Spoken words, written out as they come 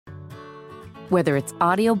Whether it's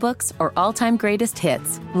audiobooks or all-time greatest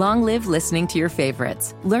hits, long live listening to your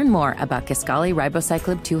favorites. Learn more about Kisqali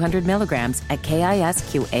Ribociclib 200 milligrams at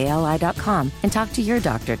KISQALI.com and talk to your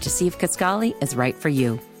doctor to see if Kisqali is right for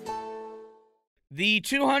you. The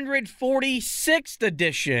 246th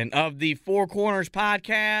edition of the Four Corners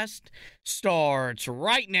podcast starts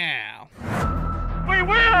right now. We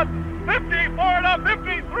win! 54-53,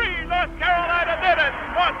 North Carolina did it!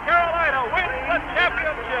 North Carolina wins the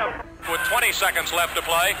championship! With 20 seconds left to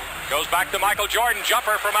play, goes back to Michael Jordan,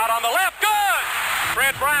 jumper from out on the left, good!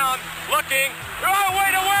 Fred Brown looking, way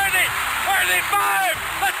to Worthy! Worthy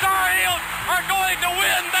 5! The Tar Heels are going to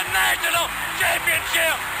win the national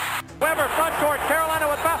championship! Weber front court, Carolina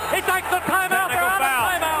with foul. He takes the timeout. They're out of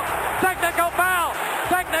timeout. Technical foul.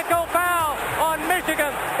 Technical foul on Michigan.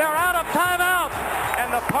 They're out of timeout. And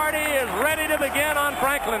the party is ready to begin on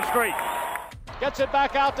Franklin Street. Gets it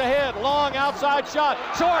back out to Head. Long outside shot.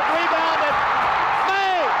 Short rebound. And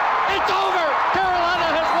May. It's over. Carolina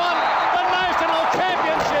has won the national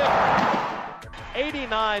championship.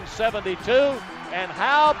 89-72. And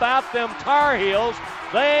how about them Tar Heels?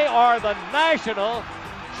 They are the national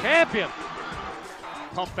champion.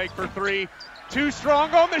 Pump fake for three. Too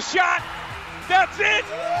strong on the shot. That's it.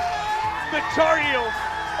 The Tar Heels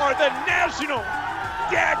are the national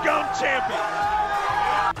daggum champions.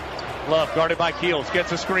 Love guarded by Keels.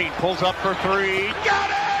 Gets a screen. Pulls up for three. Got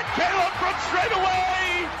it. Caleb from straight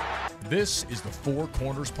away. This is the Four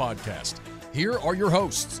Corners Podcast. Here are your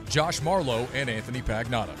hosts, Josh Marlowe and Anthony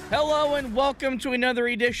Pagnotta. Hello and welcome to another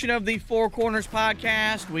edition of the Four Corners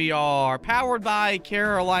Podcast. We are powered by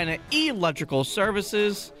Carolina Electrical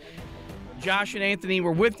Services. Josh and Anthony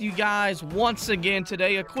were with you guys once again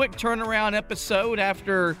today. A quick turnaround episode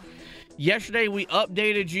after yesterday we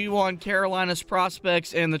updated you on Carolina's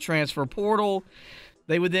prospects in the transfer portal.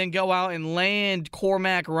 They would then go out and land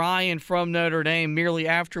Cormac Ryan from Notre Dame merely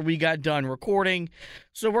after we got done recording.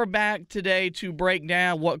 So we're back today to break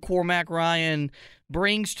down what Cormac Ryan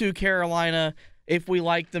brings to Carolina, if we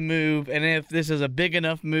like the move, and if this is a big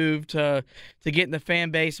enough move to get the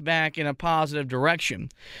fan base back in a positive direction.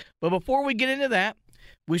 But before we get into that,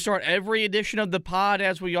 we start every edition of the pod,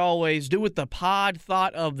 as we always do, with the pod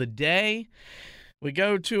thought of the day. We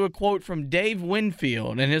go to a quote from Dave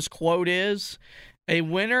Winfield, and his quote is, "A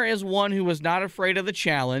winner is one who was not afraid of the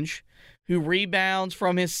challenge, who rebounds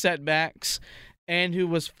from his setbacks, and who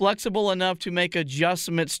was flexible enough to make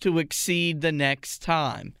adjustments to exceed the next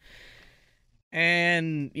time."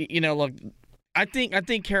 And, you know, look, I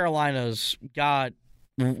think Carolina's got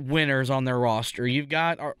winners on their roster. You've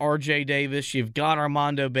got R.J. Davis. You've got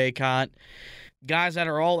Armando Bacot, guys that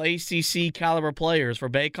are all ACC caliber players. For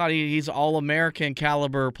Bacot, he's an All-American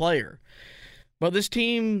caliber player. But this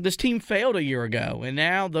team failed a year ago, and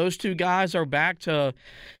now those two guys are back to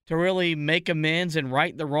really make amends and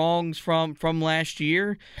right the wrongs from last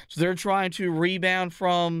year. So they're trying to rebound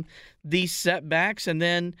from these setbacks, and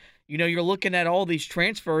then, you know, you're looking at all these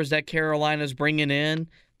transfers that Carolina's bringing in.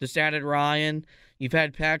 Just added Ryan. You've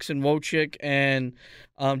had Paxton Wojcik and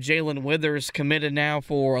Jalen Withers committed now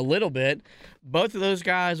for a little bit. Both of those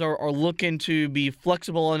guys are looking to be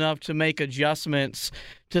flexible enough to make adjustments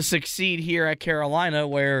to succeed here at Carolina,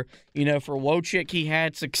 where, you know, for Wojcik, he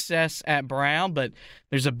had success at Brown, but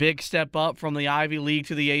there's a big step up from the Ivy League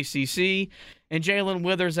to the ACC. And Jalen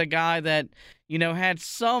Withers, a guy that, you know, had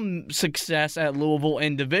some success at Louisville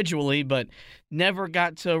individually, but never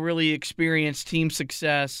got to really experience team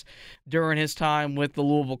success during his time with the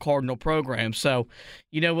Louisville Cardinal program. So,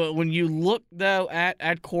 you know, when you look, though,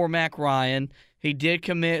 at Cormac Ryan, he did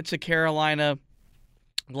commit to Carolina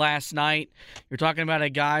last night. You're talking about a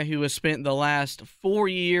guy who has spent the last 4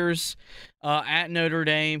 years at Notre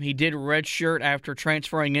Dame. He did redshirt after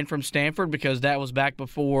transferring in from Stanford because that was back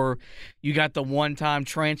before you got the one-time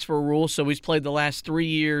transfer rule. So he's played the last 3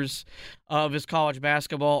 years of his college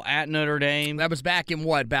basketball at Notre Dame. That was back in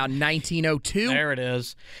what, about 1902? There it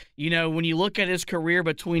is. You know, when you look at his career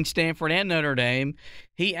between Stanford and Notre Dame,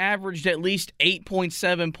 he averaged at least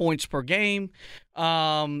 8.7 points per game.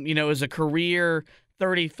 You know, as a career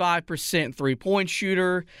 35% three-point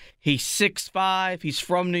shooter. He's 6'5". He's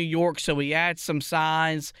from New York, so he adds some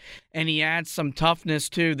size and he adds some toughness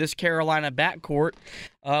to this Carolina backcourt,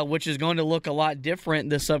 which is going to look a lot different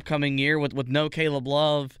this upcoming year with no Caleb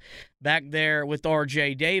Love back there with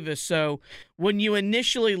R.J. Davis. So when you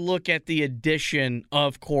initially look at the addition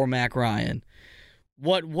of Cormac Ryan,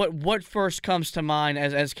 what first comes to mind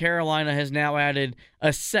as Carolina has now added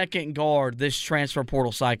a second guard this transfer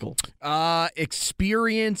portal cycle?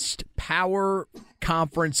 Experienced power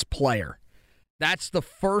conference player. That's the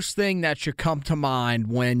first thing that should come to mind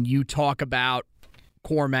when you talk about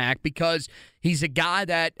Cormac because he's a guy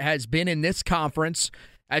that has been in this conference,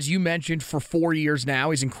 as you mentioned, for 4 years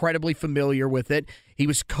now. He's incredibly familiar with it. He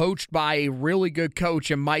was coached by a really good coach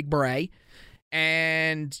in Mike Bray.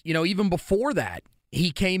 And, even before that,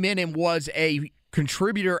 he came in and was a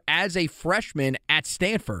contributor as a freshman at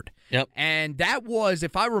Stanford. Yep. And that was,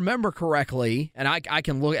 if I remember correctly, and I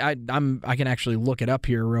can actually look it up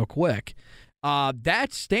here real quick.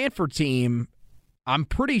 That Stanford team, I'm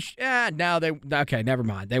pretty never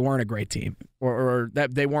mind. They weren't a great team, or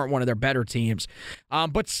that they weren't one of their better teams.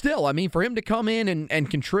 But still, for him to come in and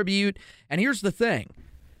contribute, and here's the thing.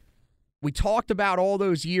 We talked about all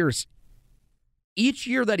those years. Each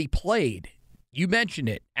year that he played, you mentioned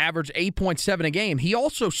it, averaged 8.7 a game. He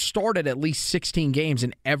also started at least 16 games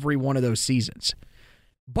in every one of those seasons.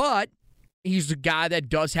 But he's a guy that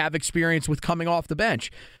does have experience with coming off the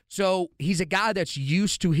bench. So he's a guy that's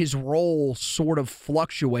used to his role sort of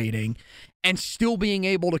fluctuating and still being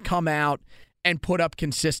able to come out and put up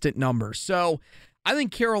consistent numbers. So I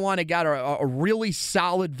think Carolina got a really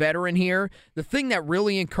solid veteran here. The thing that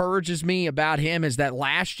really encourages me about him is that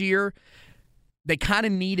last year they kind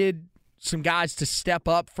of needed some guys to step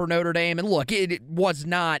up for Notre Dame. And look, it was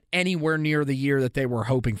not anywhere near the year that they were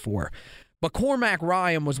hoping for. But Cormac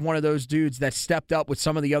Ryan was one of those dudes that stepped up with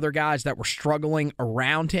some of the other guys that were struggling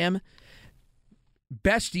around him.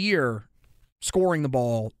 Best year scoring the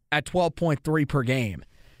ball at 12.3 per game.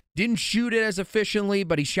 Didn't shoot it as efficiently,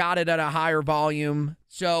 but he shot it at a higher volume.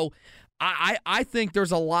 So I think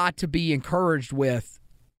there's a lot to be encouraged with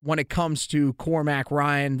when it comes to Cormac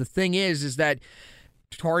Ryan. The thing is that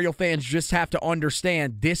Tar Heel fans just have to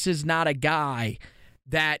understand this is not a guy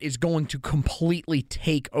that is going to completely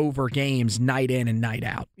take over games night in and night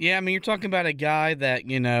out. Yeah, you're talking about a guy that,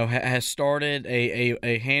 has started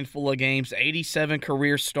a handful of games, 87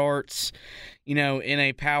 career starts, in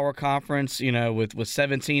a power conference, with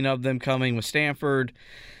 17 of them coming with Stanford,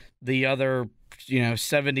 the other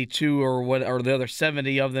 72 or the other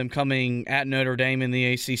 70 of them coming at Notre Dame in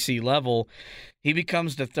the ACC level. He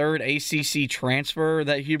becomes the third ACC transfer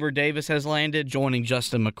that Hubert Davis has landed, joining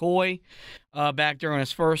Justin McCoy back during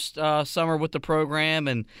his first summer with the program.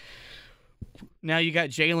 And now you got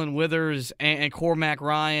Jalen Withers and Cormac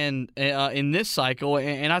Ryan in this cycle.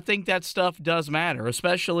 And I think that stuff does matter,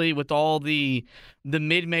 especially with all the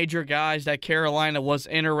mid-major guys that Carolina was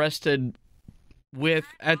interested with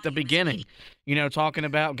at the beginning. Talking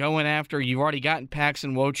about going after, you've already gotten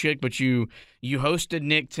Paxton Wojcik, but you hosted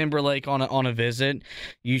Nick Timberlake on a visit.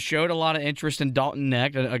 You showed a lot of interest in Dalton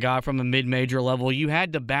Neck, a guy from a mid-major level. You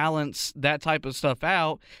had to balance that type of stuff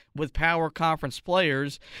out with power conference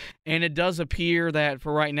players, and it does appear that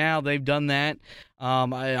for right now they've done that.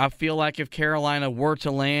 I feel like if Carolina were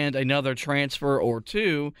to land another transfer or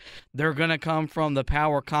two, they're going to come from the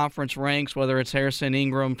power conference ranks, whether it's Harrison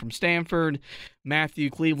Ingram from Stanford, Matthew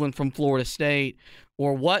Cleveland from Florida State,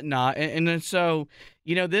 or whatnot. And so,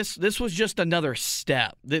 this was just another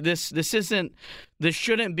step. This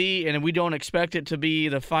shouldn't be, and we don't expect it to be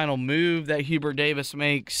the final move that Hubert Davis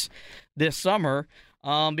makes this summer.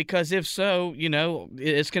 Because if so,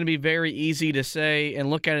 it's going to be very easy to say and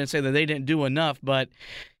look at it and say that they didn't do enough. But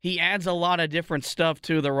he adds a lot of different stuff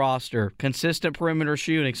to the roster. Consistent perimeter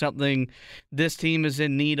shooting, something this team is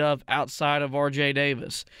in need of outside of R.J.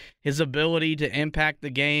 Davis. His ability to impact the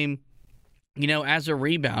game, as a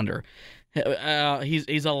rebounder.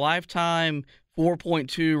 He's a lifetime 4.2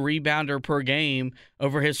 rebounder per game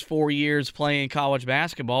over his 4 years playing college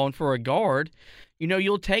basketball. And for a guard,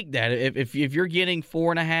 you'll take that. If you're getting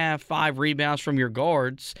 4.5, 5 rebounds from your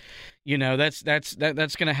guards, that's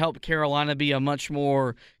going to help Carolina be a much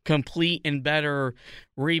more complete and better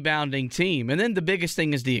rebounding team. And then the biggest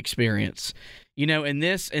thing is the experience. In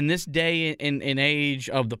this day and age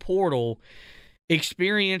of the portal,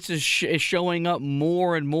 experience is showing up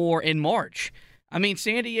more and more in March.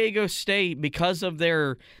 San Diego State, because of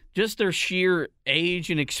their sheer age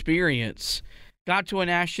and experience, got to a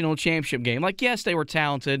national championship game. Yes, they were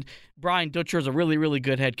talented. Brian Dutcher is a really, really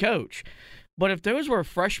good head coach. But if those were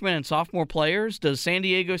freshmen and sophomore players, does San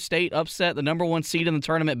Diego State upset the number 1 seed in the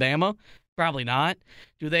tournament, Bama? Probably not.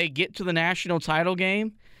 Do they get to the national title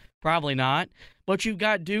game? Probably not. But you've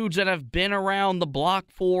got dudes that have been around the block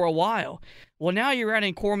for a while. Well, now you're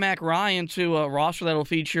adding Cormac Ryan to a roster that will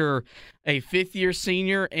feature a 5th-year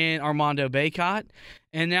senior in Armando Bacot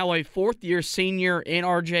and now a 4th-year senior in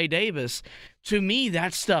R.J. Davis. To me,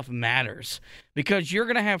 that stuff matters because you're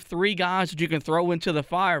going to have 3 guys that you can throw into the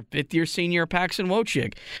fire, 5th-year senior Paxton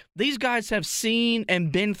Wojcik. These guys have seen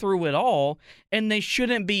and been through it all, and they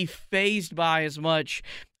shouldn't be fazed by as much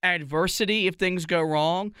adversity if things go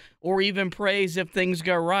wrong, or even praise if things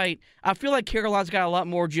go right. I feel like Carolina's got a lot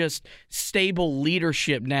more just stable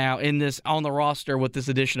leadership now on the roster with this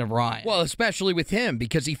addition of Ryan. Well, especially with him,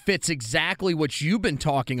 because he fits exactly what you've been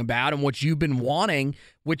talking about and what you've been wanting,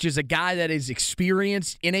 which is a guy that is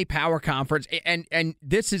experienced in a power conference, and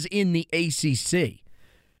this is in the ACC.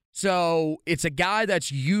 So it's a guy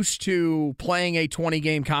that's used to playing a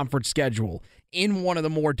 20-game conference schedule in one of the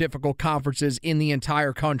more difficult conferences in the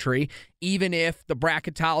entire country, even if the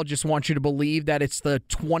bracketologists want you to believe that it's the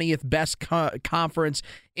 20th best conference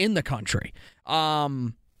in the country.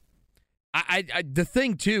 The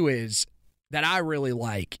thing, too, is that I really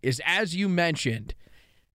like is, as you mentioned,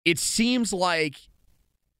 it seems like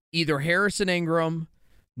either Harrison Ingram,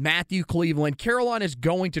 Matthew Cleveland, Carolina is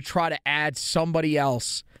going to try to add somebody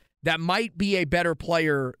else that might be a better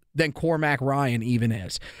player than Cormac Ryan even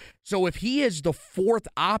is. So if he is the fourth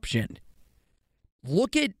option,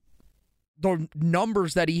 look at the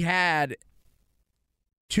numbers that he had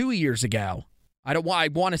 2 years ago. I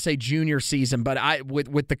want to say junior season, but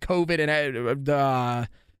with the COVID and the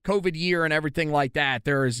COVID year and everything like that,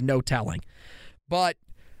 there is no telling. But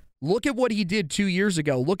look at what he did 2 years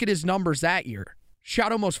ago. Look at his numbers that year.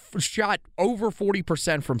 Shot over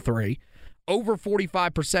 40% from three, over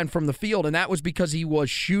 45% from the field, and that was because he was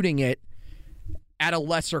shooting it at a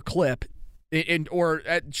lesser clip, or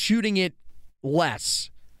shooting it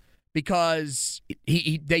less, because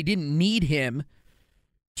they didn't need him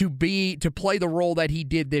to play the role that he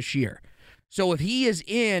did this year. So if he is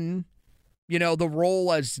in, the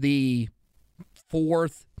role as the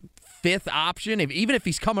fourth, fifth option, even if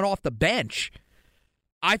he's coming off the bench,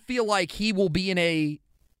 I feel like he will be in a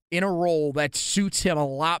role that suits him a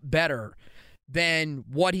lot better than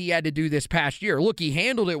what he had to do this past year. Look, he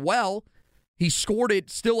handled it well. He scored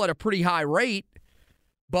it still at a pretty high rate,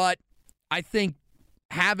 but I think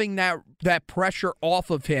having that pressure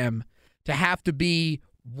off of him to have to be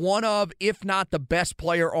one of, if not the best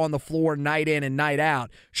player on the floor night in and night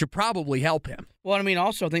out, should probably help him. Well, I mean,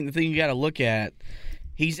 also I think the thing you got to look at,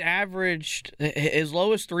 he's averaged his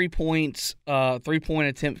lowest 3 points, 3-point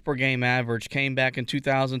attempts per game average came back in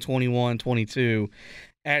 2021-22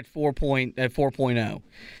 at 4.0.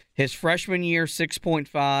 His freshman year,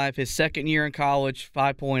 6.5. His second year in college,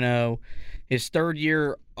 5.0. His third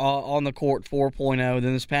year on the court, 4.0.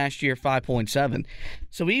 Then this past year, 5.7.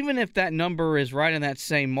 So even if that number is right in that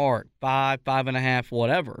same mark, 5, 5.5,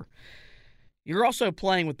 whatever, you're also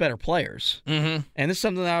playing with better players. Mm-hmm. And this is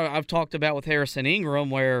something that I've talked about with Harrison Ingram,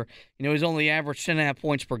 where he's only averaged 10.5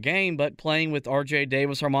 points per game, but playing with R.J.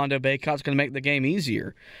 Davis, Armando Bacot's going to make the game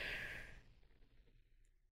easier.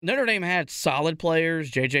 Notre Dame had solid players.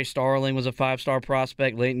 J.J. Starling was a 5-star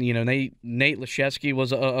prospect. Nate Laszewski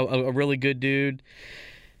was a really good dude.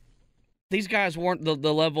 These guys weren't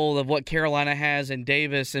the level of what Carolina has in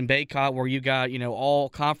Davis and Bacot, where you got, all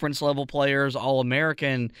conference level players, all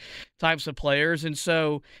American types of players. And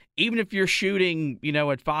so even if you're shooting,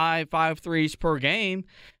 at 5 threes per game,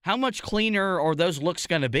 how much cleaner are those looks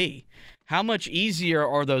going to be? How much easier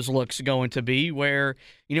are those looks going to be where,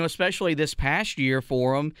 especially this past year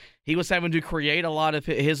for him, he was having to create a lot of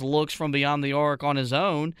his looks from beyond the arc on his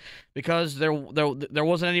own because there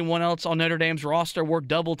wasn't anyone else on Notre Dame's roster worth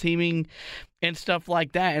double teaming and stuff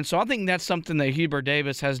like that. And so I think that's something that Hubert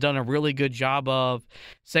Davis has done a really good job of.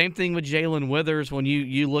 Same thing with Jalen Withers when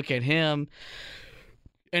you look at him.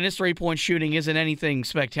 And his three-point shooting isn't anything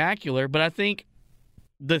spectacular, but I think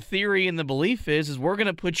the theory and the belief is we're going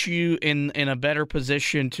to put you in a better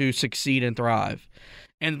position to succeed and thrive.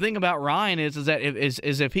 And the thing about Ryan is that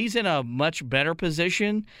if he's in a much better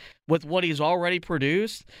position with what he's already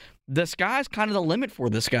produced, the sky's kind of the limit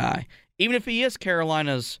for this guy. Even if he is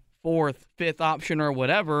Carolina's fourth, fifth option or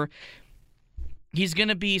whatever, he's going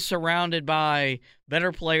to be surrounded by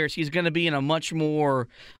better players. He's going to be in a much more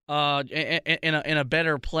in a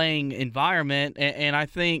better playing environment, and I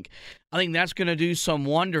think that's going to do some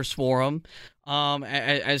wonders for him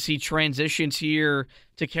as he transitions here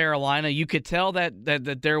to Carolina. You could tell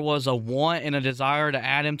that there was a want and a desire to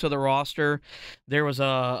add him to the roster. There was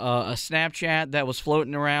a Snapchat that was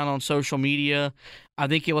floating around on social media. I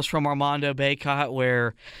think it was from Armando Bacot,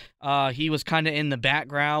 where he was kind of in the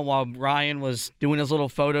background while Ryan was doing his little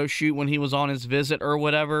photo shoot when he was on his visit or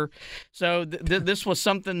whatever. So this was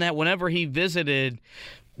something that whenever he visited,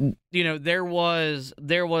 there was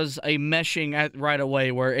a meshing right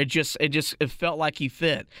away where it felt like he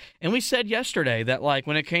fit. And we said yesterday that, like,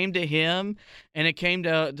 when it came to him and it came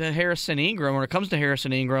to Harrison Ingram, when it comes to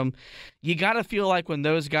Harrison Ingram, you got to feel like when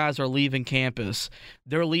those guys are leaving campus,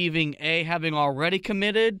 they're leaving having already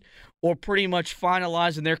committed or pretty much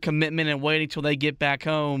finalizing their commitment and waiting till they get back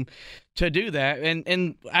home to do that.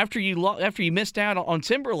 And after you missed out on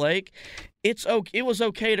Timberlake, it was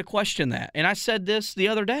okay to question that. And I said this the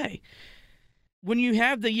other day. When you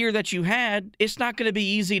have the year that you had, it's not going to be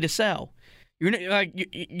easy to sell.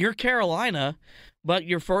 You're Carolina, but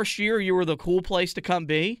your first year you were the cool place to come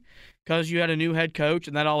be because you had a new head coach,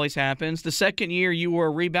 and that always happens. The second year you were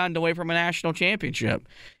a rebound away from a national championship,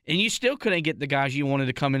 and you still couldn't get the guys you wanted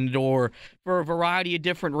to come in the door for a variety of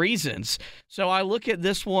different reasons. So I look at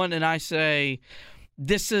this one and I say,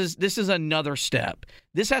 this is another step.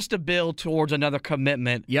 This has to build towards another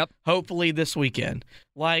commitment. Yep. Hopefully this weekend.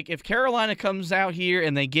 Like, if Carolina comes out here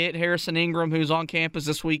and they get Harrison Ingram, who's on campus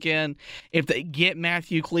this weekend, if they get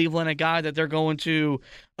Matthew Cleveland, a guy that they're going to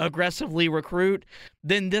aggressively recruit,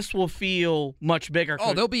 then this will feel much bigger.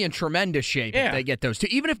 Oh, they'll be in tremendous shape if they get those two.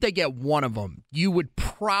 Even if they get one of them, you would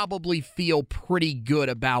probably feel pretty good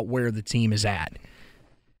about where the team is at.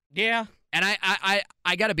 Yeah. And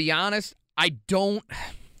I got to be honest, I don't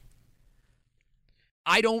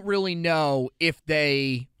really know if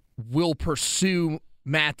they will pursue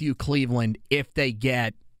Matthew Cleveland if they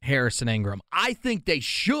get Harrison Ingram. I think they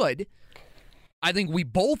should. I think we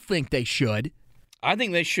both think they should. I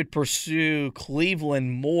think they should pursue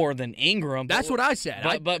Cleveland more than Ingram. That's what I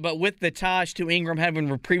said. But with the ties to Ingram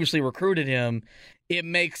having previously recruited him, it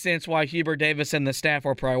makes sense why Hubert Davis and the staff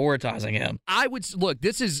are prioritizing him.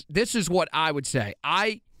 This is what I would say.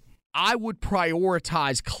 I would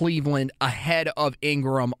prioritize Cleveland ahead of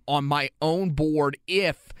Ingram on my own board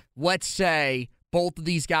if, let's say, both of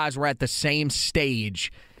these guys were at the same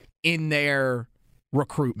stage in their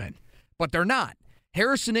recruitment. But they're not.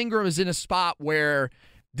 Harrison Ingram is in a spot where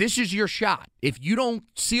this is your shot. If you don't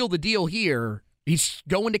seal the deal here, he's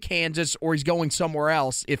going to Kansas or he's going somewhere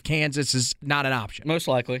else if Kansas is not an option. Most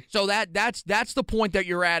likely. So that's the point that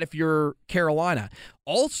you're at if you're Carolina.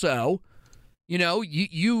 Also,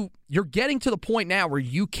 you're getting to the point now where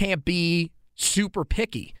you can't be super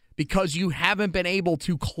picky because you haven't been able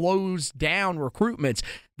to close down recruitments.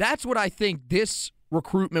 That's what I think this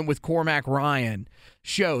recruitment with Cormac Ryan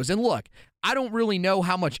shows. And look, I don't really know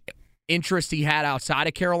how much interest he had outside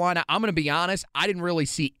of Carolina. I'm going to be honest, I didn't really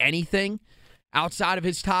see anything outside of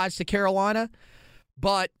his ties to Carolina.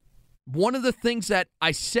 But one of the things that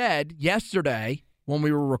I said yesterday when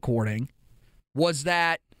we were recording was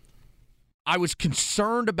that I was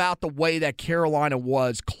concerned about the way that Carolina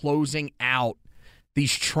was closing out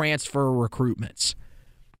these transfer recruitments.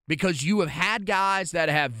 Because you have had guys that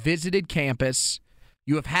have visited campus.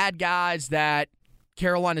 You have had guys that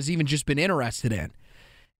Carolina's even just been interested in.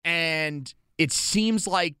 And it seems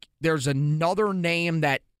like there's another name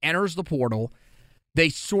that enters the portal. They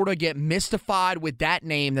sort of get mystified with that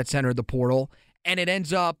name that's entered the portal, and it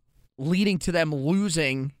ends up leading to them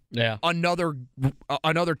losing another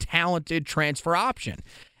talented transfer option.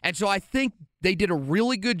 And so I think they did a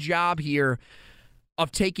really good job here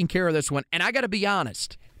of taking care of this one. And I got to be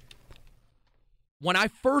honest, when I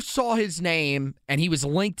first saw his name and he was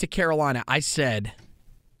linked to Carolina, I said,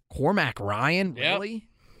 Cormac Ryan, really? Yep.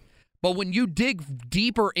 But when you dig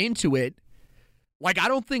deeper into it, like, I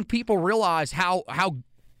don't think people realize how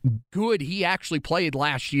good he actually played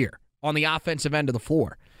last year on the offensive end of the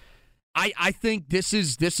floor. I think this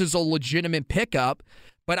is a legitimate pickup,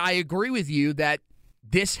 but I agree with you that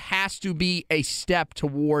this has to be a step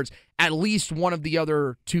towards at least one of the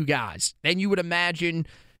other two guys. Then you would imagine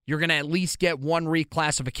you're going to at least get one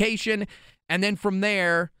reclassification, and then from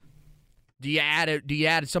there, do you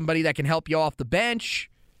add somebody that can help you off the bench?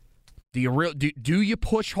 Do you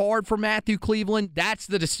push hard for Matthew Cleveland? That's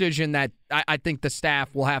the decision that I think the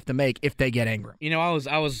staff will have to make if they get Ingram.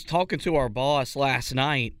 I was talking to our boss last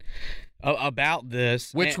night about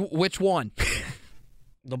this. Which one?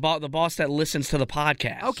 The boss that listens to the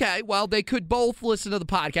podcast. Okay, well, they could both listen to the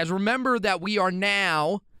podcast. Remember that we are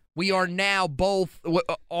now both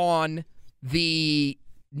on the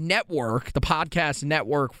network, the podcast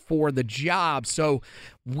network for the job. So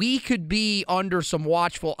we could be under some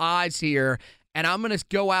watchful eyes here, and I'm going to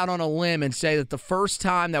go out on a limb and say that the first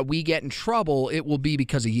time that we get in trouble, it will be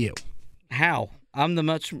because of you. How? I'm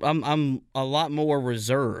a lot more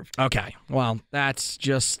reserved. Okay. Well, that's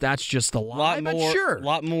just a lie, but sure. A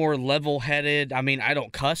lot more level-headed. I mean, I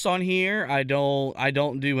don't cuss on here. I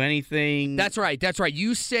don't do anything. That's right.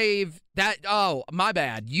 You save My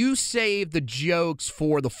bad. You save the jokes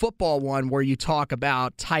for the football one where you talk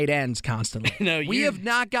about tight ends constantly. No, we have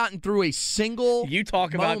not gotten through a single You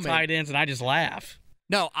talk moment. about tight ends, and I just laugh.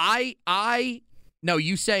 No, No,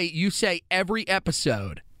 you say every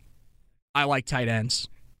episode, I like tight ends,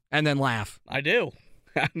 and then laugh. I do.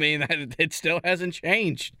 I mean, it still hasn't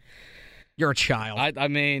changed. You're a child. I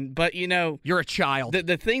mean, but, You're a child.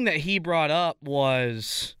 The thing that he brought up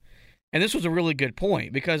was, and this was a really good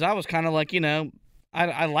point, because I was kind of like,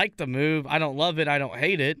 I like the move. I don't love it. I don't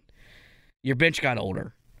hate it. Your bench got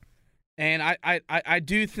older. And I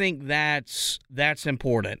do think that's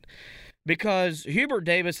important, because Hubert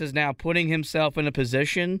Davis is now putting himself in a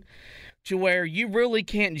position to where you really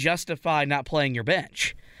can't justify not playing your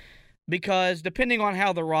bench. Because depending on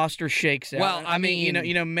how the roster shakes out, well, I mean,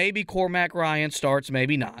 maybe Cormac Ryan starts,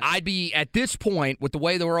 maybe not. I'd be, at this point, with the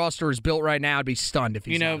way the roster is built right now, I'd be stunned if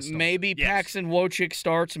he's not a maybe Paxton Wojcik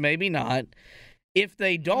starts, maybe not. If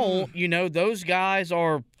they don't, those guys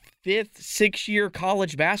are 5th, 6th-year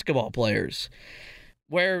college basketball players.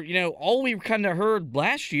 Where, all we kind of heard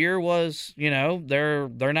last year was, they're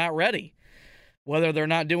not ready. Whether they're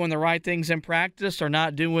not doing the right things in practice or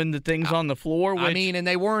not doing the things on the floor. Which, and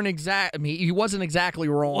they weren't he wasn't exactly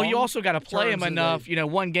wrong. Well, you also got to play him enough.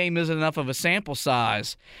 One game isn't enough of a sample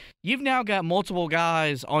size. You've now got multiple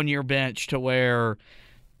guys on your bench to where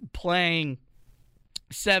playing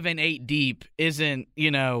 7-8 deep isn't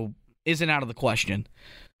out of the question.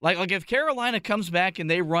 Like if Carolina comes back and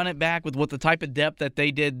they run it back with the type of depth that they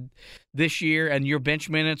did this year, and your bench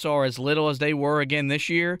minutes are as little as they were again this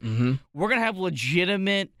year, we're going to have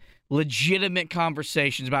legitimate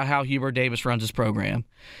conversations about how Hubert Davis runs his program.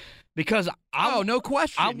 Because no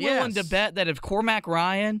question. I'm willing to bet that if Cormac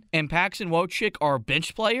Ryan and Paxton Wojcik are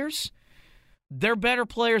bench players, they're better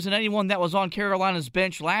players than anyone that was on Carolina's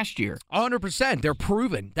bench last year. 100%. They're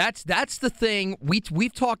proven. That's the thing.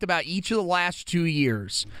 We've talked about each of the last 2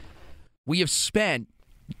 years. We have spent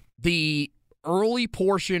the early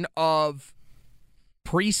portion of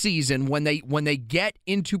preseason when they get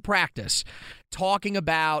into practice talking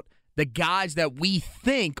about the guys that we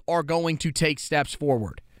think are going to take steps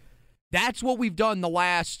forward. That's what we've done the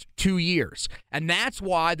last 2 years. And that's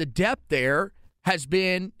why the depth there has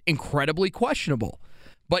been incredibly questionable.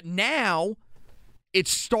 But now it's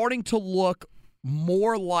starting to look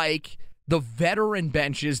more like the veteran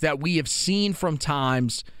benches that we have seen from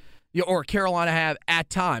times, or Carolina have at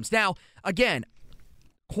times. Now, again,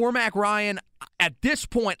 Cormac Ryan, at this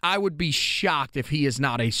point, I would be shocked if he is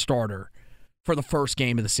not a starter for the first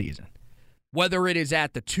game of the season, whether it is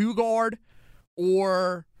at the 2 guard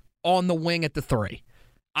or on the wing at the 3.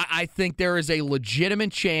 I think there is a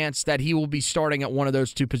legitimate chance that he will be starting at one of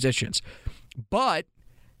those 2 positions. But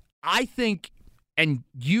I think, and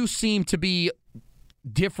you seem to be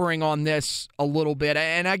differing on this a little bit,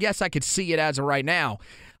 and I guess I could see it as of right now,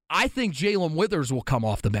 I think Jalen Withers will come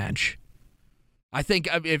off the bench. I think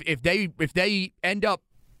if they end up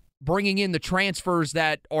bringing in the transfers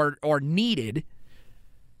that are needed,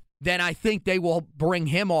 then I think they will bring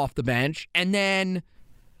him off the bench. And then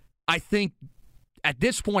I think at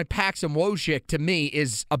this point, Paxton Wojcik, to me,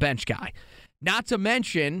 is a bench guy. Not to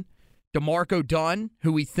mention DeMarco Dunn,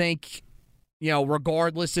 who we think,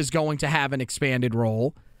 regardless, is going to have an expanded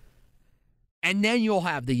role. And then you'll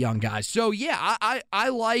have the young guys. So, yeah, I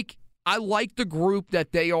like the group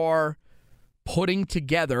that they are putting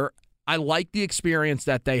together. I like the experience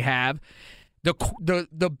that they have.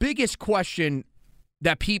 The biggest question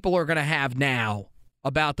that people are going to have now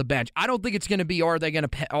about the bench, I don't think it's going to be are they going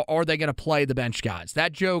to play the bench guys.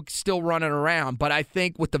 That joke's still running around, but I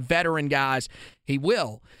think with the veteran guys, he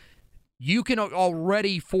will. You can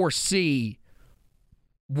already foresee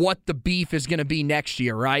what the beef is going to be next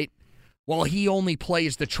year, right? Well, he only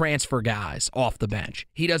plays the transfer guys off the bench.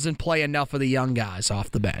 He doesn't play enough of the young guys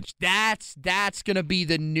off the bench. That's going to be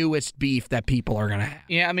the newest beef that people are going to have.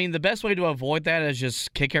 Yeah, I mean, the best way to avoid that is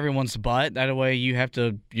just kick everyone's butt. That way you're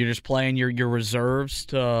just playing your reserves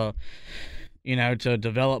to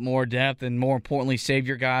develop more depth and, more importantly, save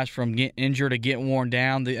your guys from getting injured or getting worn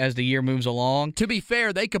down as the year moves along. To be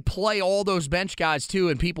fair, they could play all those bench guys, too,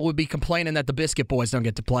 and people would be complaining that the Biscuit Boys don't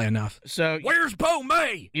get to play enough. So where's Bo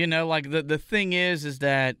May? The thing is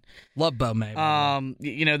that love Bo May.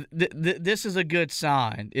 This is a good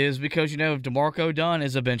sign, is because, if DeMarco Dunn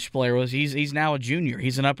is a bench player, he's now a junior.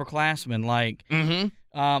 He's an upperclassman.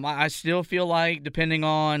 I still feel like, depending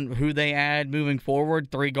on who they add moving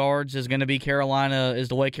forward, 3 guards is going to be the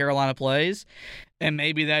way Carolina plays. And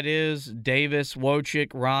maybe that is Davis,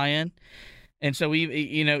 Wojcik, Ryan. And so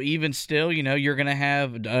even still, you're going to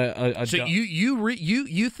have a. So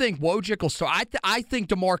you think Wojcik will start? I think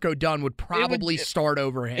DeMarco Dunn would probably start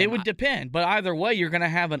over him. It would depend, but either way, you're going to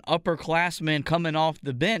have an upperclassman coming off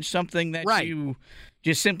the bench, something that you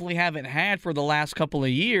just simply haven't had for the last couple of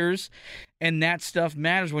years, and that stuff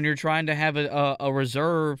matters when you're trying to have a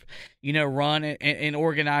reserve, run and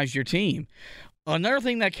organize your team. Another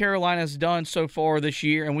thing that Carolina's done so far this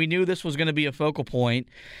year, and we knew this was going to be a focal point,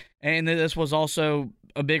 and this was also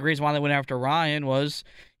a big reason why they went after Ryan, was,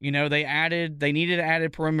 they needed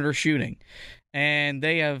added perimeter shooting. And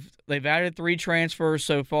they've added 3 transfers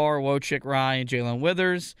so far: Wojcik, Ryan, Jalen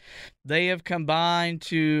Withers. They have combined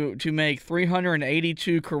to make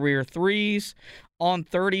 382 career threes on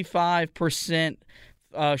 35%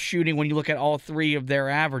 shooting when you look at all 3 of their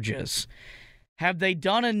averages. Have they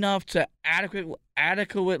done enough to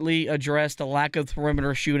adequately address the lack of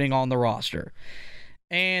perimeter shooting on the roster?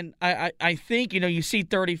 And I think, you see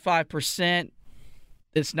 35%.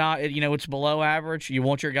 It's not, it's below average. You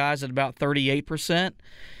want your guys at about 38%.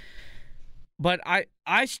 But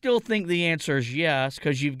I still think the answer is yes,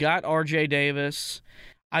 because you've got R.J. Davis.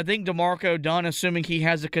 I think DeMarco Dunn, assuming he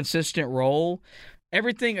has a consistent role,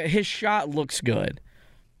 his shot looks good.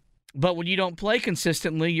 But when you don't play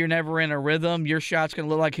consistently, you're never in a rhythm. Your shot's going to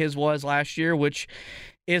look like his was last year, which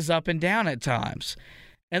is up and down at times.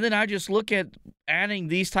 And then I just look at adding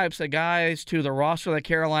these types of guys to the roster that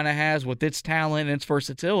Carolina has with its talent and its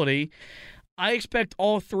versatility. I expect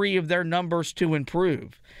all 3 of their numbers to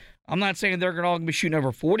improve. I'm not saying they're going to all be shooting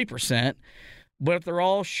over 40%, but if they're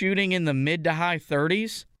all shooting in the mid to high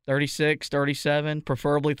 30s, 36, 37,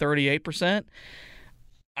 preferably 38%,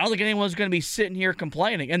 I don't think anyone's going to be sitting here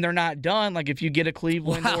complaining. And they're not done. Like if you get a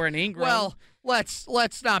Cleveland or an Ingram. Well,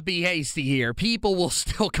 let's not be hasty here. People will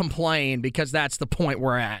still complain because that's the point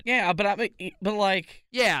we're at. Yeah, but I get what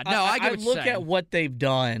you're look saying. at what they've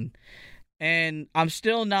done, and I'm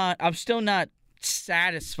still not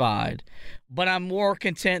satisfied, but I'm more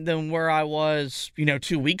content than where I was,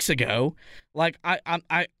 2 weeks ago. Like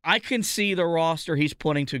I can see the roster he's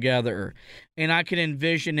putting together, and I can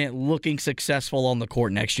envision it looking successful on the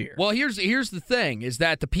court next year. Well, here's the thing: is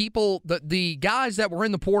that the guys that were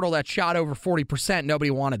in the portal that shot over 40%,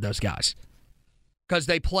 nobody wanted those guys because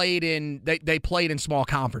they played in small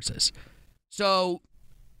conferences. So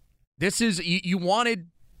this is you wanted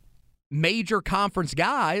major conference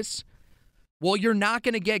guys. Well, you're not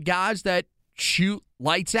going to get guys that shoot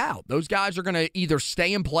lights out. Those guys are going to either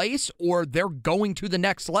stay in place or they're going to the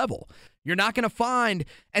next level. You're not going to find,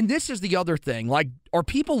 and this is the other thing, like, are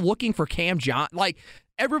people looking for Cam Johnson? Like,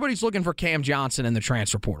 everybody's looking for Cam Johnson in the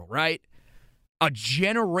transfer portal, right? A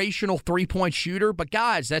generational three-point shooter. But,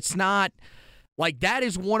 guys, that's not, like, that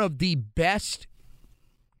is one of the best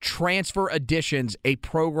transfer additions a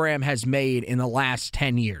program has made in the last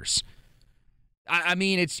 10 years. I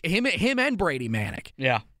mean, it's him and Brady Manick.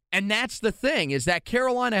 Yeah. And that's the thing, is that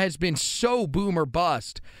Carolina has been so boom or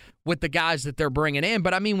bust with the guys that they're bringing in.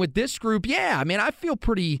 But, I mean, with this group, I feel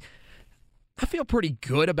pretty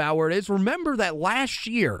good about where it is. Remember that last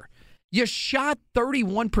year, you shot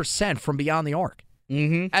 31% from beyond the arc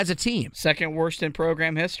as a team. Second worst in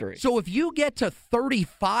program history. So if you get to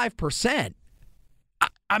 35%,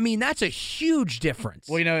 I mean, that's a huge difference.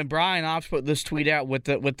 Well, and Brian Ops put this tweet out with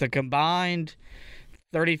the combined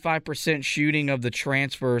 35% shooting of the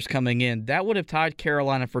transfers coming in. That would have tied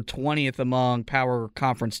Carolina for 20th among power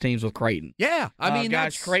conference teams with Creighton. Yeah, I mean,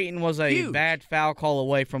 guys, that's Creighton was a huge. bad foul call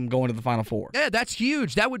away from going to the Final Four. Yeah, that's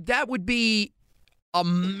huge. That would be a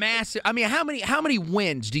massive. I mean, how many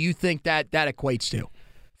wins do you think that equates to?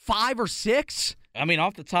 5 or 6? I mean,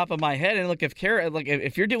 off the top of my head, and look,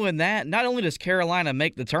 if you're doing that, not only does Carolina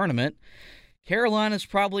make the tournament, Carolina's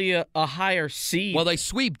probably a higher seed. Well, they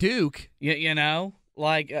sweep Duke.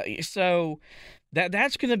 So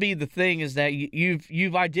that's going to be the thing, is that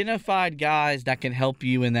you've identified guys that can help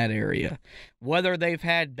you in that area, whether they've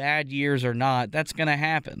had bad years or not. That's going to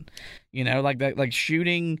happen. Like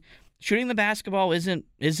shooting the basketball isn't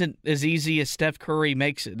as easy as Steph Curry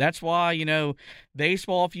makes it. That's why,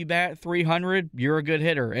 baseball, if you bat 300, you're a good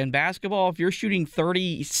hitter. And basketball, if you're shooting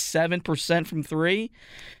 37% from three,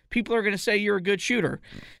 people are going to say you're a good shooter.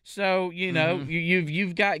 So,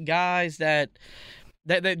 you've got guys that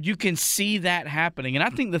you can see that happening. And I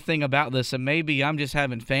think the thing about this, and maybe I'm just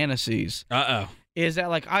having fantasies. Is that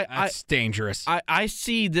that's dangerous. I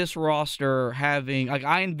see this roster having,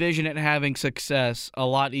 I envision it having success a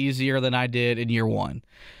lot easier than I did in year one.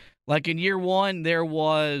 Like in year one, there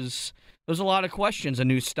was a lot of questions, a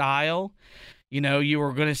new style. You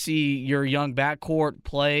were going to see your young backcourt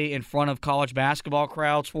play in front of college basketball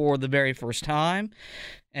crowds for the very first time.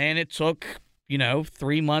 And it took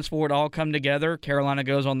 3 months for it all come together. Carolina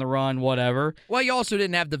goes on the run, whatever. Well, you also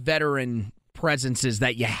didn't have the veteran presences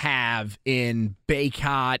that you have in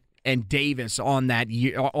Baycott and Davis on that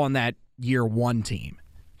year one team.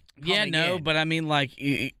 Yeah, no, but I mean,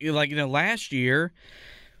 last year,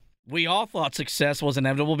 we all thought success was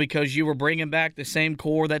inevitable because you were bringing back the same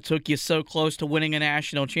core that took you so close to winning a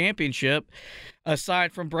national championship,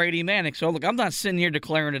 aside from Brady Manning. So, look, I'm not sitting here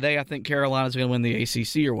declaring today I think Carolina's going to win the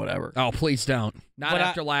ACC or whatever. Oh, please don't. Not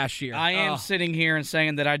after last year. I am sitting here and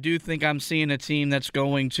saying that I do think I'm seeing a team that's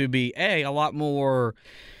going to be, a lot more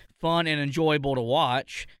fun and enjoyable to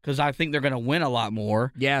watch because I think they're going to win a lot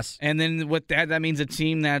more. Yes. And then with that means a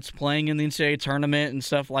team that's playing in the NCAA tournament and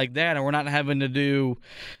stuff like that, and we're not having to do,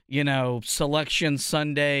 Selection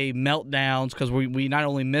Sunday meltdowns because we not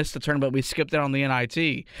only missed the tournament, but we skipped out on the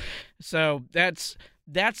NIT. So that's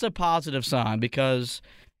a positive sign because,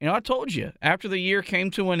 I told you, after the year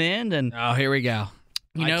came to an end and oh, here we go.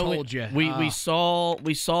 I told you. We saw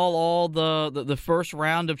all the first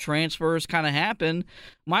round of transfers kind of happen.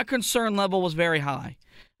 My concern level was very high.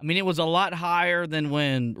 I mean, it was a lot higher than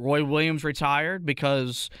when Roy Williams retired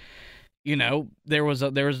because, there's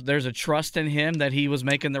a trust in him that he was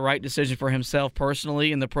making the right decision for himself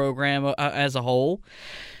personally and the program as a whole.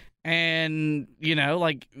 And,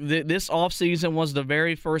 this offseason was the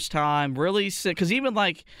very first time really – because even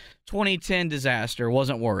 2010 disaster,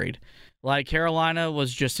 wasn't worried. Carolina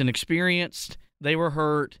was just inexperienced, they were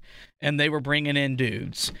hurt, and they were bringing in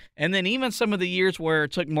dudes. And then even some of the years where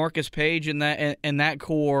it took Marcus Page and that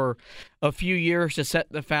core a few years to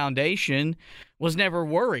set the foundation, was never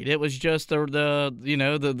worried. It was just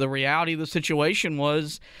the reality of the situation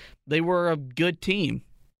was they were a good team.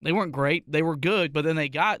 They weren't great. They were good, but then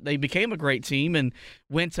they became a great team and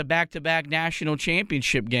went to back-to-back national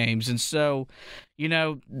championship games. And so,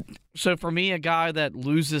 so for me, a guy that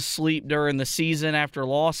loses sleep during the season after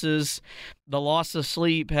losses, the loss of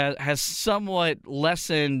sleep has somewhat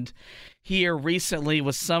lessened here recently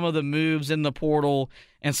with some of the moves in the portal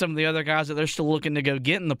and some of the other guys that they're still looking to go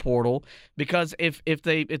get in the portal. Because if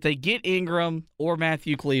they get Ingram or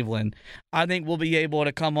Matthew Cleveland, I think we'll be able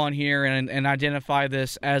to come on here and identify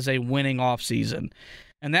this as a winning offseason.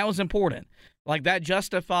 And that was important. That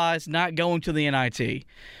justifies not going to the NIT.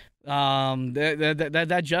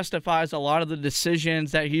 That justifies a lot of the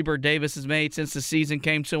decisions that Hubert Davis has made since the season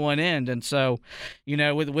came to an end. And so,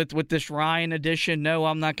 with this Ryan edition, no,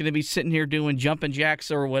 I'm not going to be sitting here doing jumping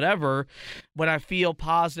jacks or whatever, but I feel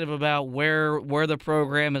positive about where the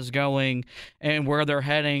program is going and where they're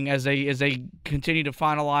heading as they continue to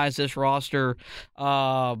finalize this roster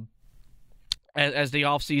as the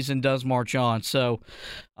offseason does march on. So,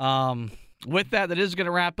 with that is going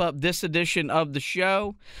to wrap up this edition of the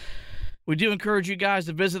show. We do encourage you guys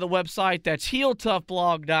to visit the website. That's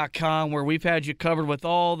HeelToughBlog.com, where we've had you covered with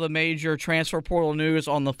all the major transfer portal news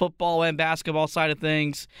on the football and basketball side of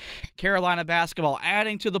things. Carolina basketball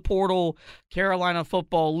adding to the portal. Carolina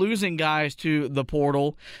football losing guys to the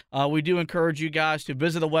portal. We do encourage you guys to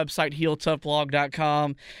visit the website,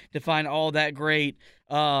 HeelToughBlog.com, to find all that great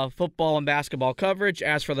football and basketball coverage.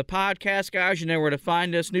 As for the podcast, guys, you know where to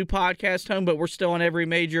find us. New podcast home, but we're still on every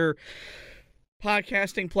major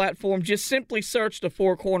podcasting platform. Just simply search the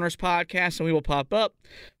Four Corners Podcast and we will pop up.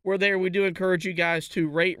 We're there. We do encourage you guys to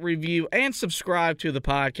rate, review, and subscribe to the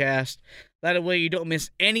podcast. That way you don't miss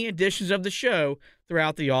any editions of the show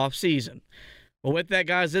throughout the off season. Well, with that,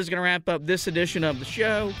 guys, this is going to wrap up this edition of the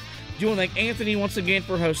show. I do want to thank Anthony once again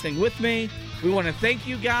for hosting with me. We want to thank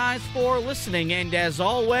you guys for listening, and as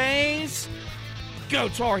always, go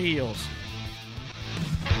Tar Heels!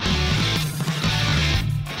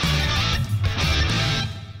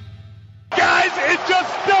 Guys, it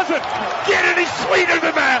just doesn't get any sweeter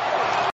than that!